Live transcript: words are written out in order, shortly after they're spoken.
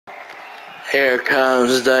Here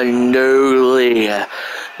comes the newly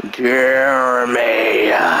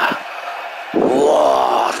Jeremy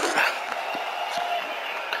Wolf.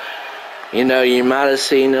 You know, you might have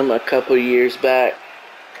seen him a couple years back,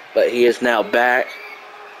 but he is now back.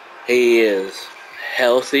 He is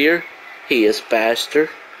healthier. He is faster.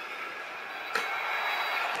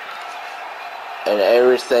 And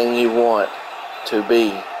everything you want to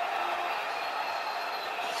be.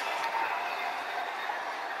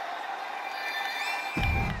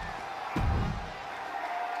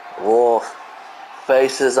 Wolf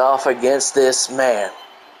faces off against this man,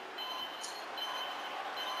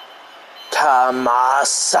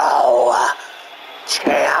 Tommaso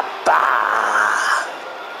Ciampa.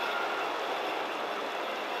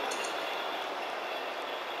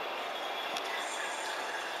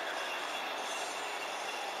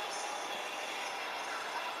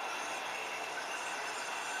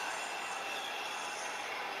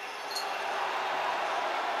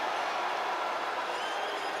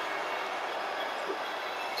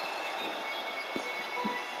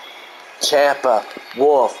 Ciampa,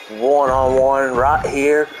 Wolf, one-on-one right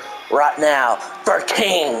here, right now, for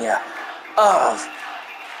King of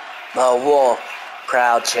the Wolf.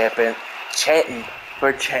 Crowd chanting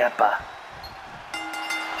for Ciampa.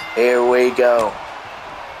 Here we go.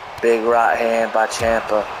 Big right hand by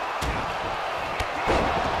Ciampa.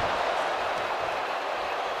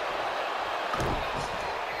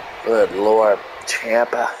 Good Lord,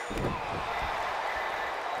 Ciampa.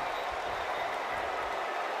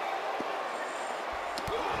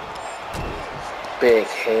 Big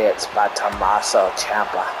hits by Tommaso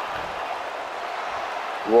Ciampa.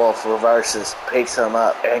 Wolf reverses, picks him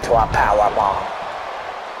up into a powerbomb.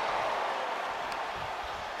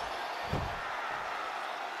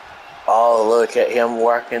 Oh, look at him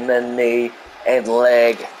working the knee and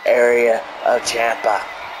leg area of Ciampa.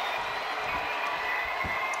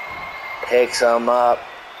 Picks him up.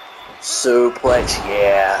 Suplex,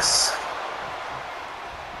 yes.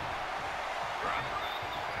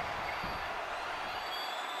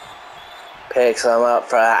 Picks him up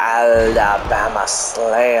for an Alabama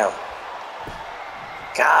slam.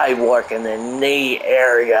 Guy working the knee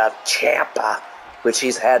area of Ciampa, which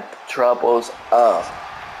he's had troubles of.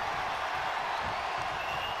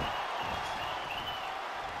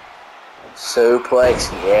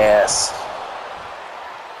 Suplex, yes.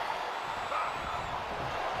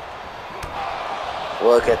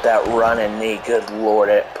 Look at that running knee. Good Lord,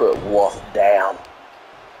 it put Wolf down.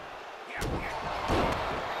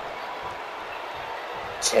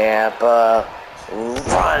 Ciampa,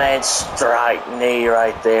 running strike knee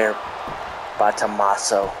right there by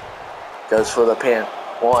Tommaso. Goes for the pin.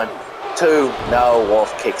 1, 2, no,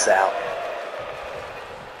 Wolf kicks out.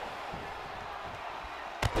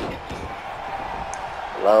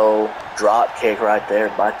 Low drop kick right there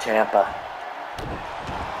by Ciampa.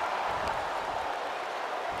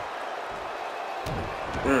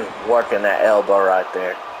 Working that elbow right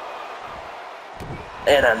there.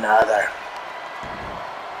 And another.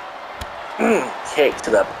 Kick to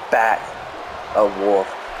the back of Wolf.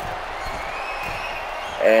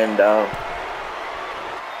 And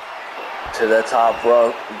to the top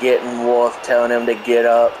rope, getting Wolf, telling him to get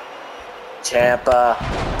up. Ciampa,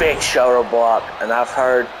 big shoulder block. And I've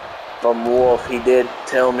heard from Wolf, he did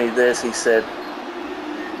tell me this. He said,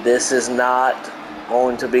 this is not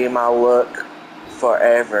going to be my look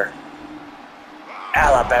forever.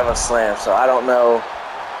 Alabama slam. So I don't know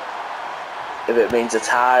if it means it's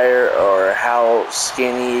higher or how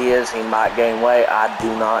skinny he is. He might gain weight. I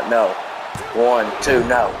do not know. 1, 2,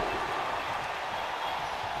 no.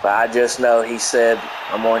 But I just know he said,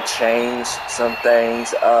 I'm going to change some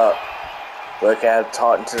things up. Look at him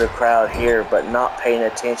talking to the crowd here, but not paying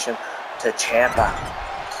attention to Ciampa.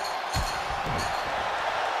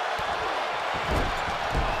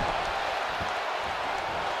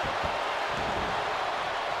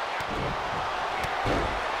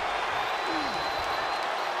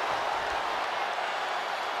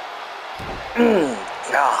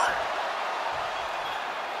 God.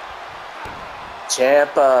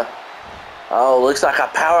 Ciampa. Oh, looks like a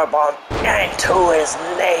powerbomb into his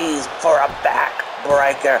knees for a back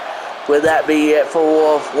breaker. Would that be it for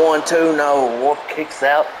Wolf? 1, 2, no. Wolf kicks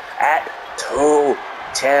out at 2.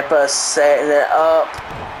 Ciampa setting it up.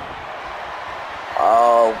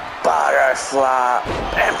 Oh, butterfly.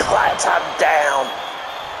 And plants him down.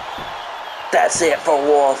 That's it for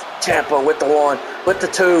Wolf. Ciampa with the 1, with the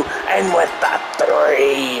 2, and with the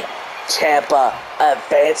 3. Ciampa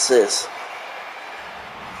advances.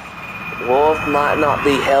 Wolf might not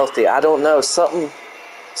be healthy. I don't know. Something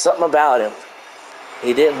about him.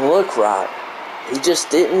 He didn't look right. He just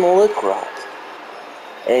didn't look right.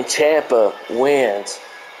 And Ciampa wins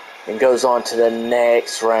and goes on to the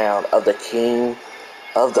next round of the King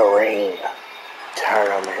of the Ring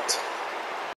tournament.